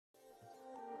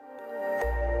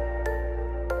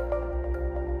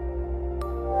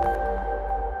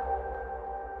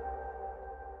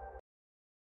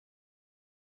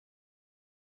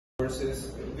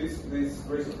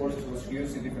horses was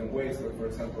used in different ways, like for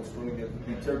example, strolling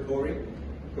the territory,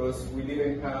 because we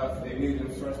didn't have a medium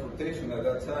of transportation at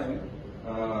that time.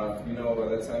 At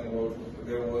that time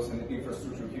there wasn't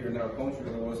infrastructure here in our country.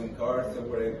 There wasn't cars, there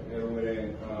were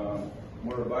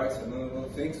motorbikes and all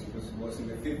those things, because it was in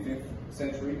the 15th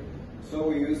century. So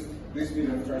we used this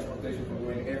medium of transportation for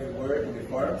going everywhere in the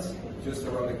farms, just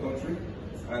around the country.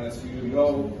 And as you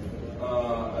know,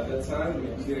 at that time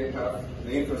we didn't have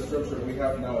the infrastructure we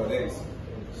have nowadays.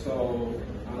 So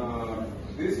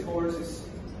this horse is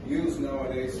used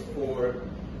nowadays for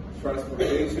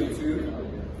transportation too,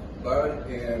 but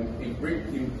in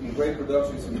great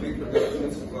productions, in big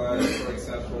productions, like for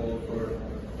example for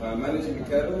managing the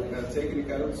cattle and taking the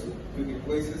cattle to the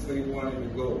places they wanted to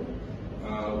go.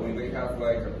 When they have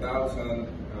like 1,000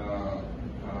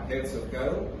 heads of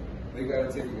cattle, they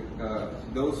gotta take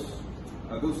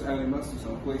those animals to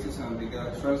some places, and they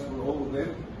gotta transfer all of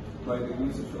them by the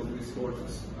usage of these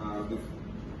horses, with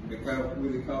the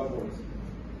cowboys.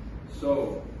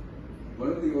 So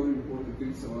one of the other important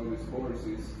things about this horse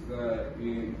is that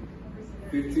in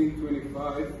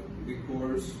 1525 the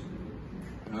horse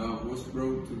was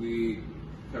brought to the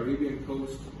Caribbean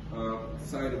coast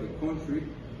side of the country,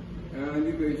 and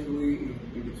eventually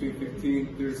in between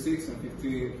 1536 and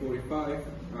 1545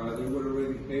 there were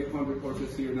already 800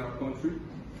 horses here in our country.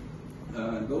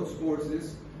 Those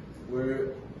horses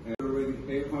were already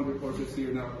 800 horses here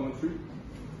in our country.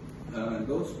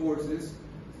 Those horses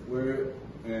were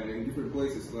in different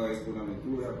places like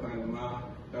Buenaventura, Panama,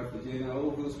 Cartagena,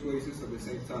 all those places at the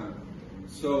same time.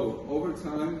 So over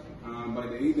time, by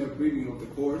the interbreeding of the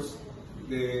horse,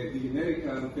 the genetic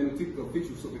and phenotypical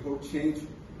features of the horse change.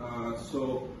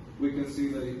 So we can see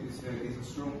that it's a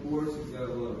strong horse. It's got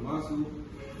a lot of muscle.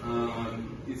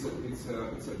 It's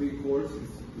a big horse.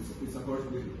 It's a horse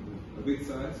with a big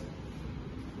size.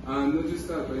 And not just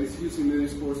that, but it's used in many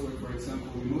sports, like for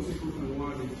example, the most important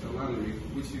one is cavalry,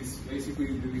 which is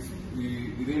basically the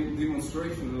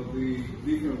demonstration of the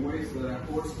different ways that a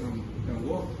horse can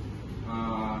walk,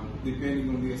 depending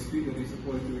on the speed that is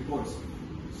applied to the horse.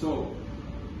 So,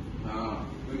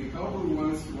 when the cowboy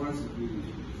wants to,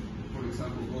 for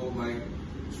example, go like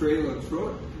trail or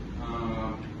trot,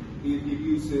 it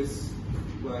uses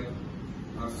like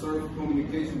a sort of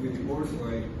communication with the horse,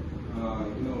 like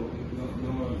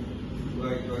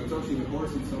like touching the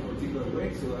horse in some particular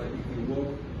way so that you can walk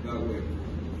that way.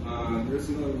 There's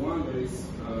another one that is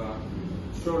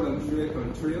short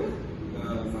and trail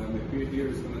that my peer here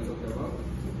is going to talk about.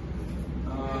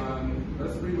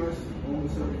 That's pretty much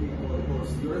almost everything about the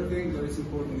horse. The other thing that is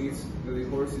important is that the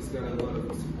horse has got a lot of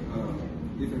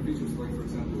different features, like for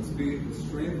example the speed, the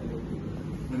strength,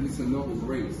 and it's a noble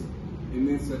race. It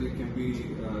means that it can be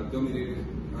dominated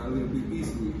a little bit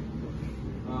easily.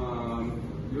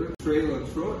 Your trail or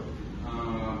trot,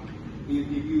 it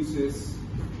uses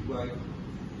like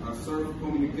a sort of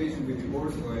communication with the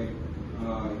horse, like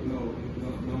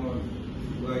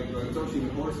like touching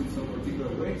the horse in some particular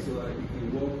way so that you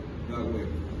can walk that way.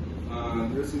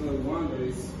 There's another one that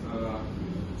is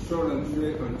short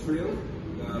and trail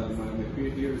that my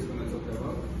peer here is going to talk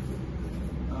about.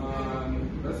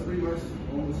 That's pretty much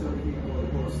almost everything about the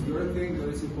horse. The other thing that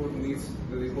is important is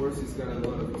that the horse has got a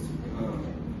lot of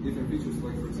different features,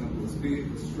 like for example the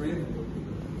speed, the strength,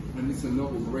 and it's a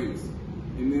noble race.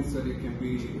 It means that it can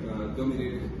be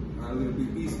dominated a little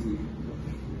bit easily.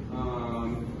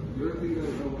 The other thing that I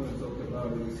want to talk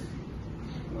about is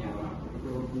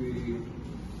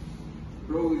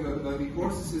probably that the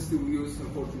horses is still used,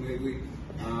 unfortunately,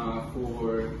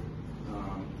 for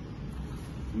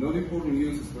non-important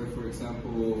uses, like for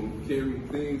example carrying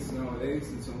things nowadays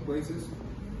in some places.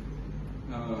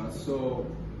 So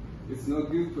it's not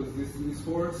good, because this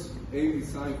horse ain't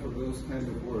designed for those kind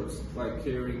of works, like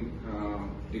carrying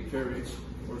a carriage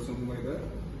or something like that.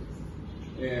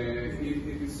 And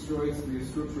it destroys the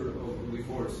structure of the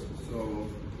horse, so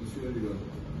it shouldn't be done.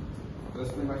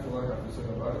 That's pretty much all I have to say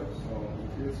about it. So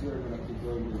here's here, I'm going to keep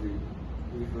going with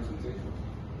the presentation.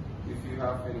 If you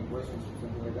have any questions or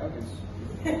something like that,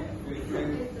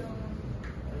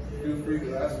 feel free to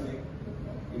ask me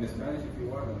in Spanish if you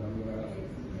want, and I'm going to ask you.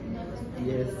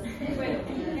 Yes.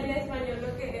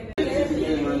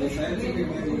 The scientific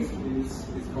name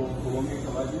is called Colombian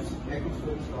Caballos, the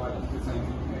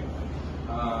scientific name.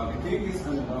 The king is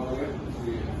Mamalia,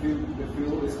 the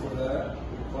field is Cordada,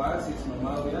 the class is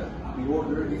Mamalia, the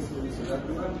order is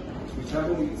Electra, the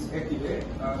family is Equide,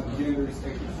 and the gender is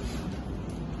Equus.